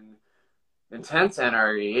NRE and intense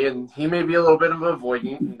NRE, and he may be a little bit of an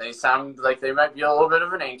avoidant, and they sound like they might be a little bit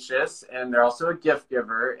of an anxious, and they're also a gift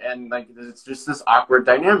giver, and like it's just this awkward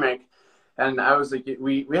dynamic. And I was like,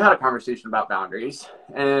 we had a conversation about boundaries,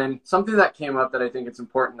 and something that came up that I think it's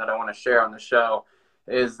important that I want to share on the show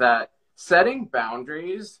is that setting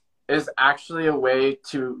boundaries is actually a way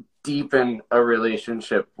to deepen a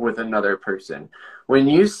relationship with another person. When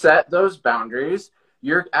you set those boundaries,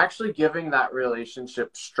 you're actually giving that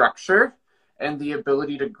relationship structure. and the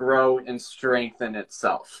ability to grow and strengthen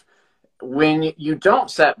itself. When you don't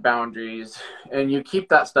set boundaries and you keep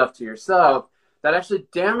that stuff to yourself, that actually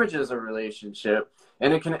damages a relationship,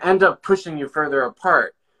 and it can end up pushing you further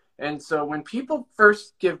apart. And so when people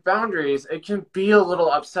first give boundaries, it can be a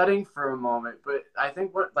little upsetting for a moment. But I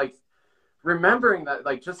think remembering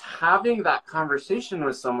that, just having that conversation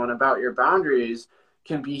with someone about your boundaries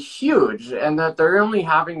can be huge, and that they're only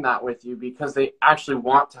having that with you because they actually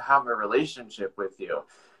want to have a relationship with you.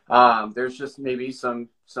 There's just maybe some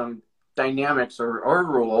dynamics or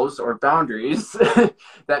rules or boundaries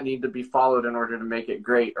that need to be followed in order to make it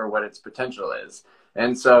great or what its potential is.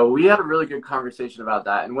 And so we had a really good conversation about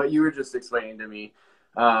that. And what you were just explaining to me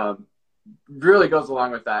really goes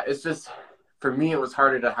along with that. It's just, for me, it was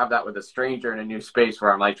harder to have that with a stranger in a new space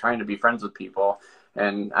where I'm like trying to be friends with people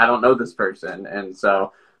and I don't know this person. And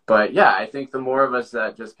so, but yeah, I think the more of us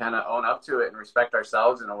that just kind of own up to it and respect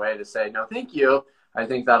ourselves in a way to say, no, thank you, I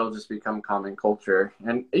think that'll just become common culture.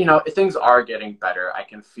 And, you know, things are getting better. I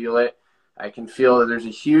can feel it. I can feel that there's a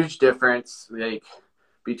huge difference, like,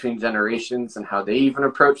 between generations and how they even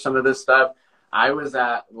approach some of this stuff. I was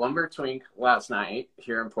at Lumber Twink last night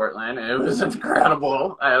here in Portland, and it was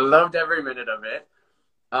incredible. I loved every minute of it.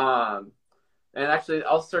 And actually,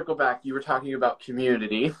 I'll circle back. You were talking about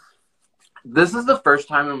community. This is the first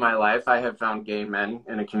time in my life I have found gay men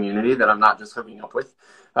in a community that I'm not just hooking up with.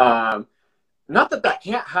 Not that that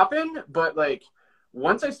can't happen, but like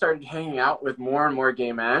once I started hanging out with more and more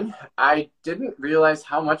gay men, I didn't realize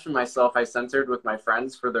how much of myself I censored with my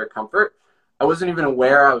friends for their comfort. I wasn't even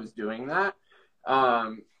aware I was doing that.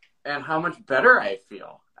 And how much better I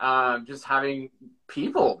feel just having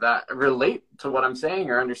people that relate to what I'm saying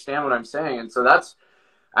or understand what I'm saying. And so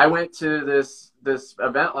I went to this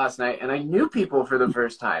event last night, and I knew people for the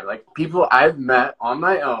first time, like people I've met on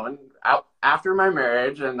my own out after my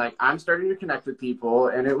marriage, and like I'm starting to connect with people,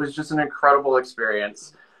 and it was just an incredible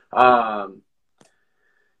experience. But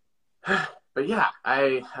yeah,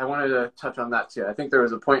 I wanted to touch on that too. I think there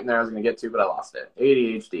was a point in there I was going to get to, but I lost it.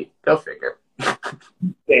 ADHD, go figure.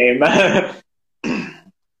 Same.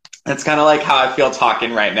 That's kind of like how I feel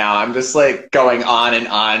talking right now. I'm just like going on and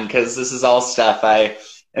on because this is all stuff I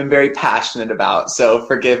am very passionate about. So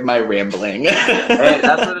forgive my rambling. Hey,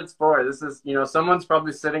 that's what it's for. This is, you know, someone's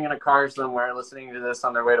probably sitting in a car somewhere listening to this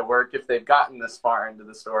on their way to work if they've gotten this far into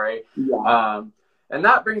the story. Yeah. And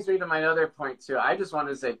that brings me to my other point too. I just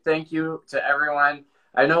wanted to say thank you to everyone.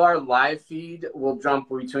 I know our live feed will jump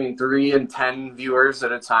between 3 and 10 viewers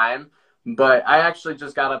at a time, but I actually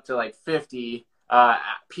just got up to like 50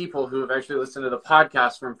 people who have actually listened to the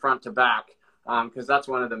podcast from front to back, because that's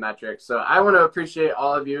one of the metrics. So I want to appreciate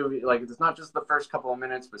all of you. Like, it's not just the first couple of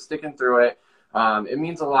minutes, but sticking through it. It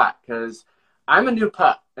means a lot because I'm a new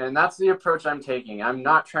pup, and that's the approach I'm taking. I'm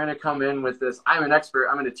not trying to come in with this, I'm an expert,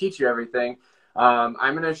 I'm going to teach you everything. I'm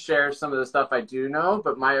going to share some of the stuff I do know,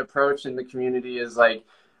 but my approach in the community is like,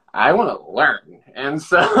 I want to learn. And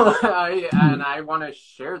so I want to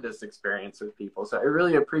share this experience with people. So I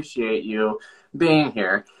really appreciate you being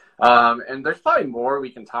here. And there's probably more we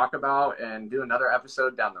can talk about and do another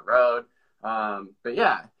episode down the road. But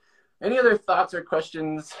yeah, any other thoughts or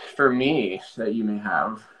questions for me that you may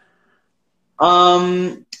have?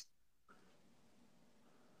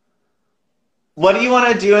 What do you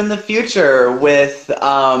want to do in the future with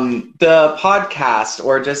the podcast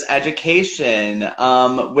or just education,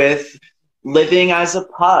 with living as a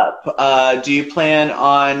pup? Do you plan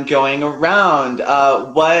on going around?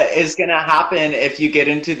 What is going to happen if you get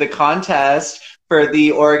into the contest for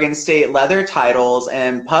the Oregon State leather titles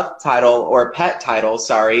and pup title or pet title,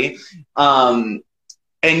 sorry, and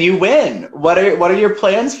you win? What are your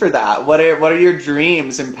plans for that? What are your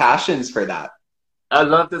dreams and passions for that? I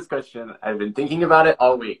love this question. I've been thinking about it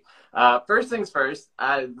all week. First things first,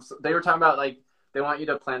 they were talking about like they want you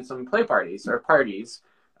to plan some play parties or parties.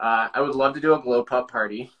 I would love to do a glow pup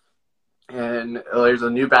party. And there's a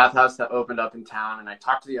new bathhouse that opened up in town, and I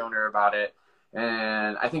talked to the owner about it.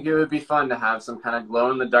 And I think it would be fun to have some kind of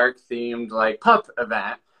glow in the dark themed like pup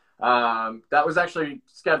event. That was actually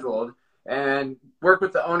scheduled, and work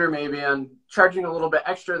with the owner maybe on charging a little bit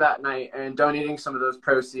extra that night and donating some of those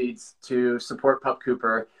proceeds to support Pup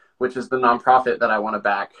Cooper, which is the nonprofit that I want to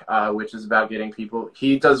back, which is about getting people.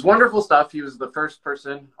 He does wonderful stuff. He was the first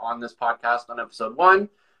person on this podcast on episode 1.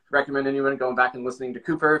 Recommend anyone going back and listening to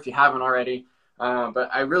Cooper if you haven't already. But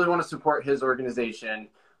I really want to support his organization.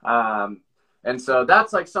 And so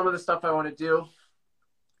that's like some of the stuff I want to do.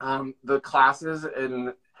 The classes,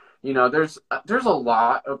 and you know, there's a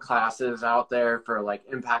lot of classes out there for like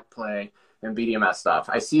impact play and BDMS stuff.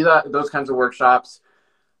 I see that those kinds of workshops.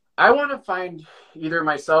 I want to find either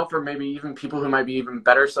myself or maybe even people who might be even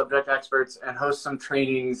better subject experts and host some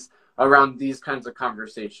trainings around these kinds of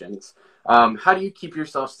conversations. How do you keep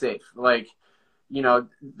yourself safe? Like, you know,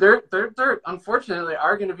 there unfortunately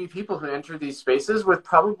are going to be people who enter these spaces with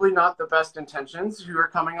probably not the best intentions, who are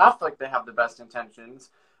coming off like they have the best intentions.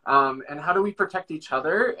 And how do we protect each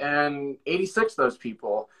other and 86 those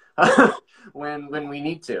people when we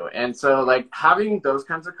need to? And so, like, having those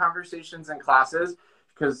kinds of conversations in classes,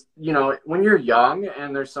 because, you know, when you're young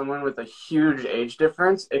and there's someone with a huge age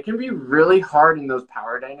difference, it can be really hard in those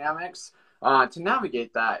power dynamics to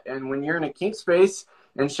navigate that. And when you're in a kink space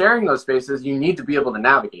and sharing those spaces, you need to be able to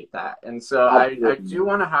navigate that. And so I do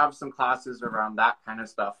want to have some classes around that kind of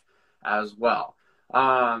stuff as well.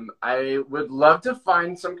 I would love to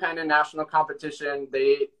find some kind of national competition.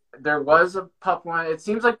 There was a pup one. It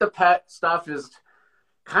seems like the pet stuff is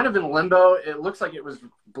kind of in limbo. It looks like it was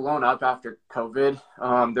blown up after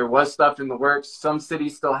COVID. There was stuff in the works. Some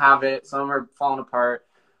cities still have it. Some are falling apart.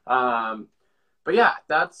 But yeah,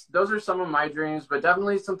 those are some of my dreams, but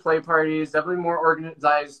definitely some play parties, definitely more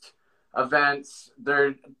organized events.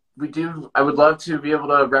 I would love to be able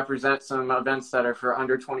to represent some events that are for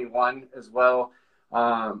under 21 as well.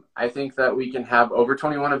 I think that we can have over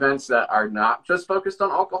 21 events that are not just focused on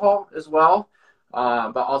alcohol as well,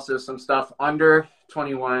 but also some stuff under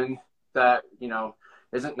 21 that, you know,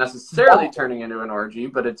 isn't necessarily turning into an orgy,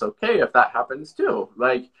 but it's okay if that happens too.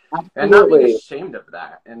 Like, and not being ashamed of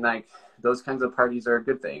that. And like, those kinds of parties are a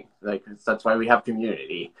good thing. Like, that's why we have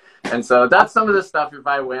community. And so that's some of the stuff. If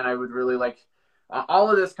I win, I would really like,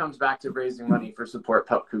 all of this comes back to raising money for Support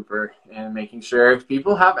Pup Cooper and making sure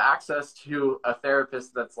people have access to a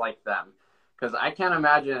therapist that's like them. Because I can't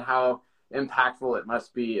imagine how impactful it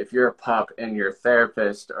must be if you're a pup and your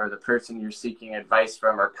therapist or the person you're seeking advice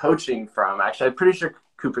from or coaching from. Actually, I'm pretty sure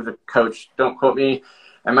Cooper's a coach. Don't quote me.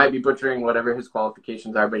 I might be butchering whatever his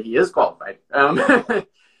qualifications are, but he is qualified.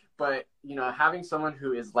 But, you know, having someone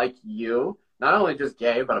who is like you, not only just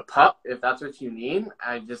gay, but a pup, if that's what you need,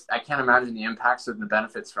 I can't imagine the impacts and the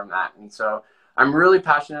benefits from that. And so I'm really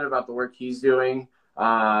passionate about the work he's doing.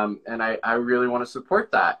 And I really want to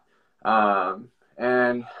support that.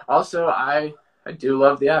 And also I do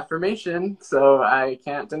love the affirmation. So I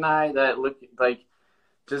can't deny that,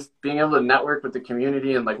 just being able to network with the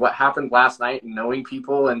community and like what happened last night and knowing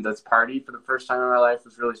people and this party for the first time in my life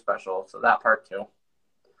was really special. So that part too.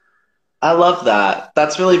 I love that.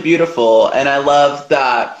 That's really beautiful. And I love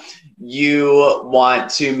that you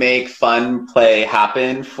want to make fun play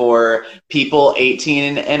happen for people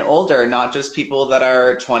 18 and older, not just people that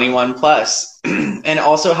are 21 plus. And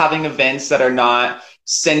also having events that are not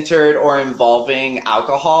centered or involving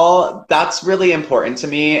alcohol. That's really important to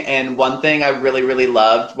me. And one thing I really, really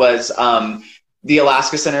loved was the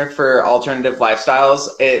Alaska Center for Alternative Lifestyles.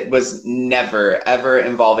 It was never, ever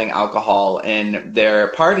involving alcohol in their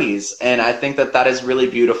parties. And I think that that is really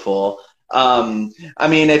beautiful. I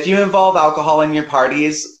mean, if you involve alcohol in your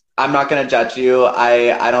parties, I'm not going to judge you.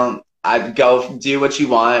 I go do what you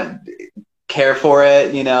want, care for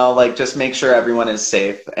it, you know, like just make sure everyone is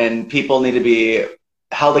safe, and people need to be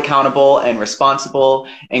held accountable and responsible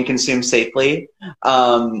and consume safely.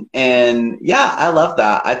 And yeah, I love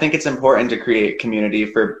that. I think it's important to create community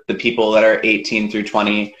for the people that are 18 through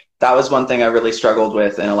 20. That was one thing I really struggled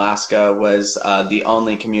with in Alaska, was the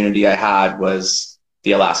only community I had was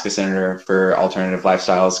the Alaska Center for Alternative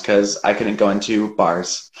Lifestyles, because I couldn't go into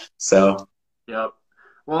bars. So. Yep.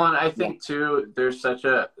 Well, and I think too, there's such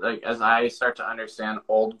a, like, as I start to understand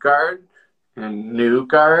old guard and new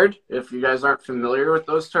guard, if you guys aren't familiar with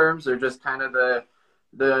those terms, they're just kind of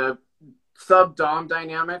the sub-dom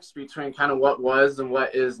dynamics between kind of what was and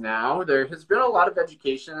what is now. There has been a lot of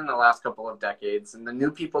education in the last couple of decades, and the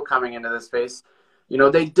new people coming into this space, you know,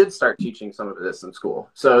 they did start teaching some of this in school.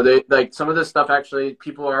 So they, like, some of this stuff, actually,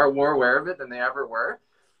 people are more aware of it than they ever were.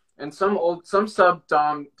 And some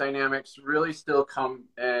sub-dom dynamics really still come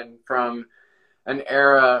in from an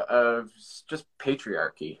era of just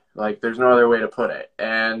patriarchy. Like, there's no other way to put it.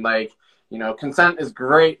 And, like, you know, consent is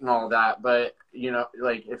great and all that, but, you know,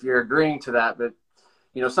 like, if you're agreeing to that, but,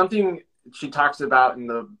 you know, something she talks about in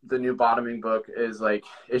the new bottoming book is, like,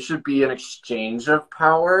 it should be an exchange of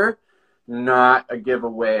power, not a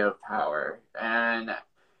giveaway of power. And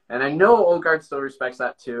I know Old Guard still respects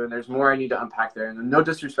that too, and there's more I need to unpack there, and no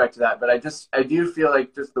disrespect to that, but I do feel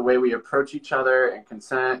like just the way we approach each other and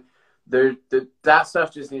consent, that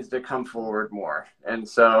stuff just needs to come forward more. And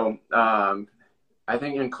so I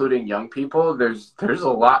think including young people, there's a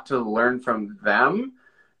lot to learn from them,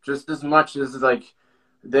 just as much as, like,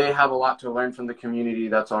 they have a lot to learn from the community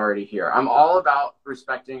that's already here. I'm all about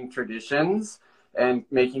respecting traditions and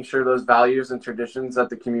making sure those values and traditions that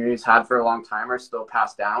the community's had for a long time are still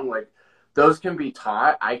passed down. Like, those can be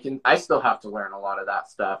taught. I still have to learn a lot of that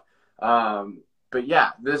stuff. But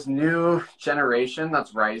yeah, this new generation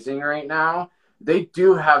that's rising right now, they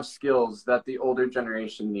do have skills that the older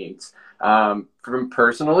generation needs. From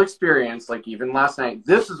personal experience, like even last night,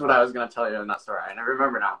 this is what I was going to tell you in that story. I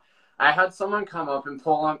remember now. I had someone come up and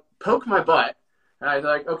poke my butt. And I was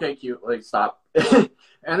like, okay, cute, like, stop.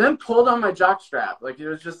 And then pulled on my jock strap. Like, it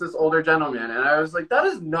was just this older gentleman. And I was like, that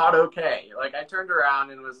is not okay. Like, I turned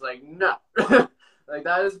around and was like, no. Like,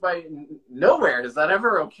 that is by nowhere is that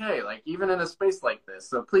ever okay. Like, even in a space like this.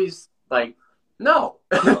 So please, like, no.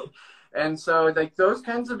 And so, like, those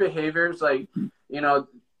kinds of behaviors, like, you know,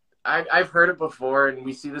 I've heard it before, and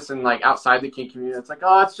we see this in, like, outside the kink community. It's like,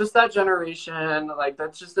 oh, it's just that generation. Like,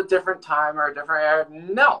 that's just a different time or a different era.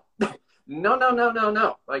 No.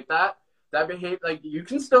 No. Like, that behavior, like, you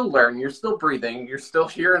can still learn. You're still breathing. You're still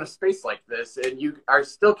here in a space like this, and you are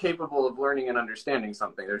still capable of learning and understanding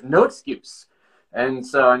something. There's no excuse. And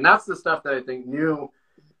so, and that's the stuff that I think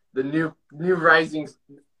the new rising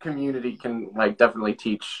community can, like, definitely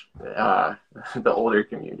teach the older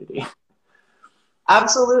community.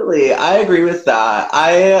 Absolutely. I agree with that.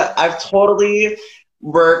 I've totally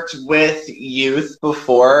worked with youth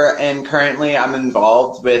before, and currently I'm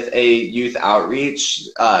involved with a youth outreach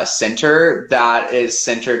center that is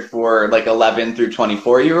centered for like 11 through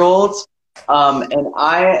 24-year-olds. And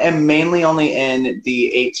I am mainly only in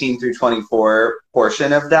the 18 through 24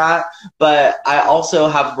 portion of that, but I also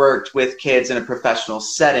have worked with kids in a professional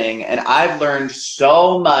setting, and I've learned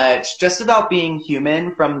so much just about being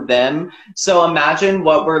human from them. So imagine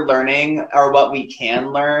what we're learning, or what we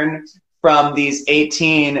can learn from these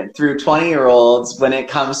 18 through 20-year-olds when it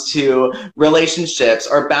comes to relationships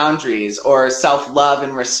or boundaries or self-love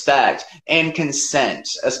and respect and consent,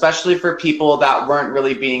 especially for people that weren't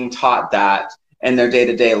really being taught that in their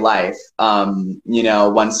day-to-day life, you know,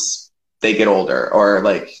 once they get older, or,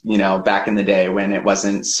 like, you know, back in the day when it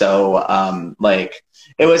wasn't so, like,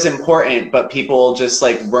 it was important, but people just,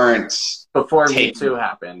 like, weren't. Before Me Too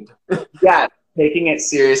happened. Yeah. Taking it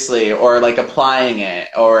seriously, or like applying it,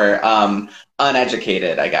 or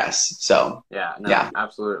uneducated, I guess. So yeah, no, yeah,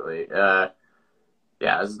 absolutely.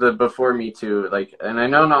 Yeah, it's the before Me Too, like, and I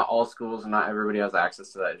know not all schools and not everybody has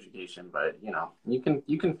access to that education, but, you know, you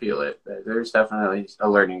can feel it. There's definitely a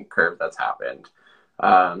learning curve that's happened.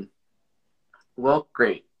 Well,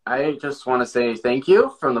 great. I just want to say thank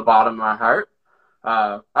you from the bottom of my heart.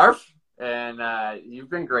 Arf, and you've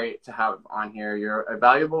been great to have on here. You're a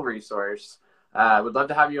valuable resource. I would love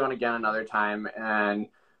to have you on again another time, and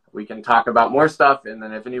we can talk about more stuff. And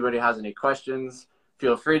then if anybody has any questions,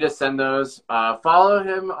 feel free to send those. Follow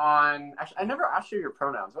him on, actually, I never asked you your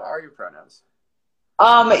pronouns. What are your pronouns?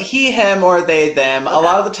 He, him, or they, them. Okay. A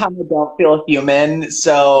lot of the time I don't feel human,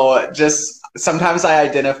 so just sometimes I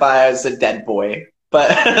identify as a dead boy.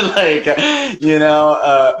 But, like, you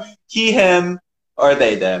know, he, him, or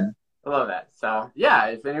they, them. I love that. So, yeah,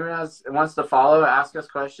 if anyone else wants to follow, ask us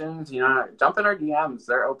questions, you know, jump in our DMs.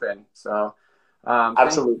 They're open. So,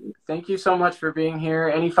 absolutely. Thank you so much for being here.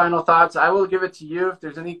 Any final thoughts? I will give it to you. If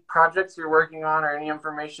there's any projects you're working on or any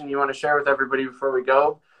information you want to share with everybody before we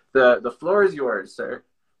go, the floor is yours, sir.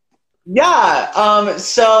 Yeah,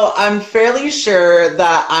 so I'm fairly sure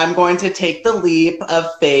that I'm going to take the leap of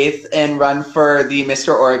faith and run for the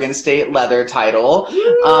Mr. Oregon State leather title.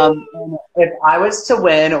 If I was to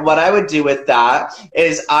win, what I would do with that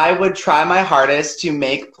is I would try my hardest to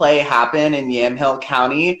make play happen in Yamhill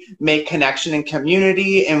County, make connection and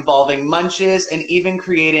community involving munches, and even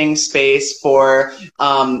creating space for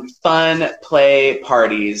fun play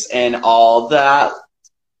parties and all that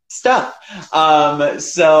stuff.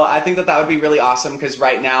 So I think that would be really awesome, because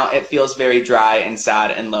right now it feels very dry and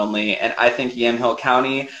sad and lonely. And I think Yamhill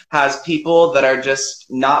County has people that are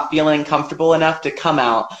just not feeling comfortable enough to come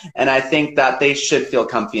out. And I think that they should feel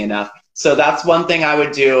comfy enough. So that's one thing I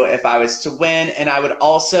would do if I was to win. And I would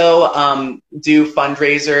also do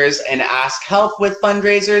fundraisers and ask help with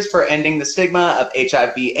fundraisers for ending the stigma of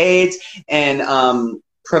HIV/AIDS, and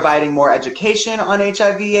providing more education on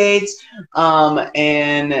HIV/AIDS,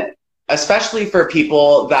 and especially for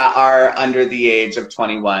people that are under the age of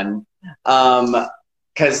 21,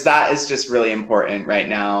 because that is just really important right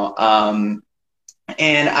now.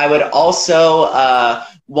 And I would also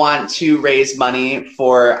want to raise money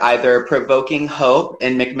for either Provoking Hope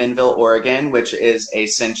in McMinnville, Oregon, which is a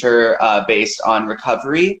center based on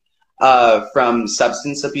recovery from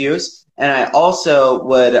substance abuse. And I also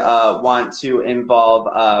would want to involve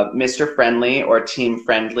Mr. Friendly or Team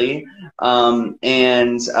Friendly, and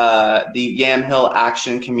the Yamhill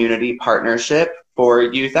Action Community Partnership for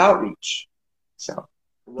youth outreach. So,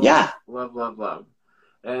 yeah. Love.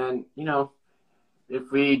 And, you know,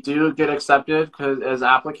 if we do get accepted as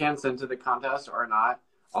applicants into the contest or not,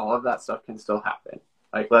 all of that stuff can still happen.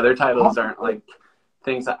 Like, leather titles aren't like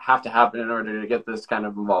things that have to happen in order to get this kind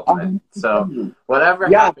of involvement. So whatever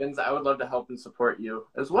happens, I would love to help and support you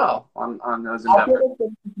as well on those endeavors.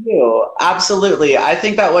 Absolutely. I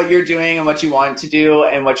think that what you're doing and what you want to do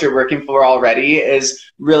and what you're working for already is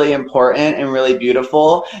really important and really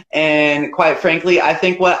beautiful. And quite frankly, I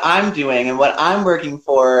think what I'm doing and what I'm working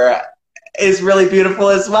for is really beautiful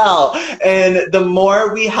as well. And the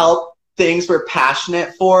more we help things we're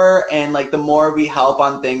passionate for, and like the more we help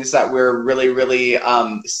on things that we're really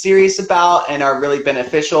serious about and are really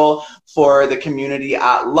beneficial for the community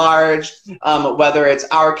at large, whether it's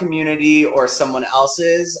our community or someone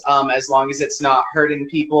else's, as long as it's not hurting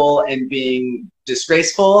people and being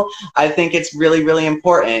disgraceful, I think it's really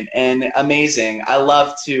important and amazing. I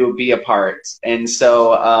love to be a part, and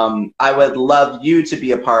so I would love you to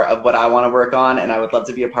be a part of what I want to work on, and I would love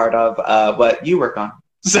to be a part of what you work on.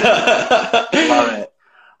 Love it.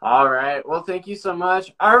 All right. Well, thank you so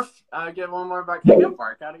much. Arf. Get one more bark. Can I get a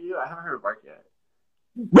bark out of you? I haven't heard a bark yet.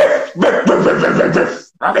 Love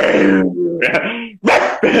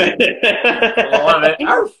it.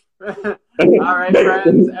 Arf. All right,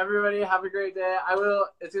 friends. Everybody, have a great day.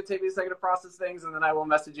 It's gonna take me a second to process things, and then I will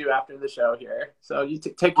message you after the show here. So you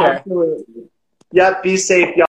take care. Absolutely. Yep. Be safe, y'all.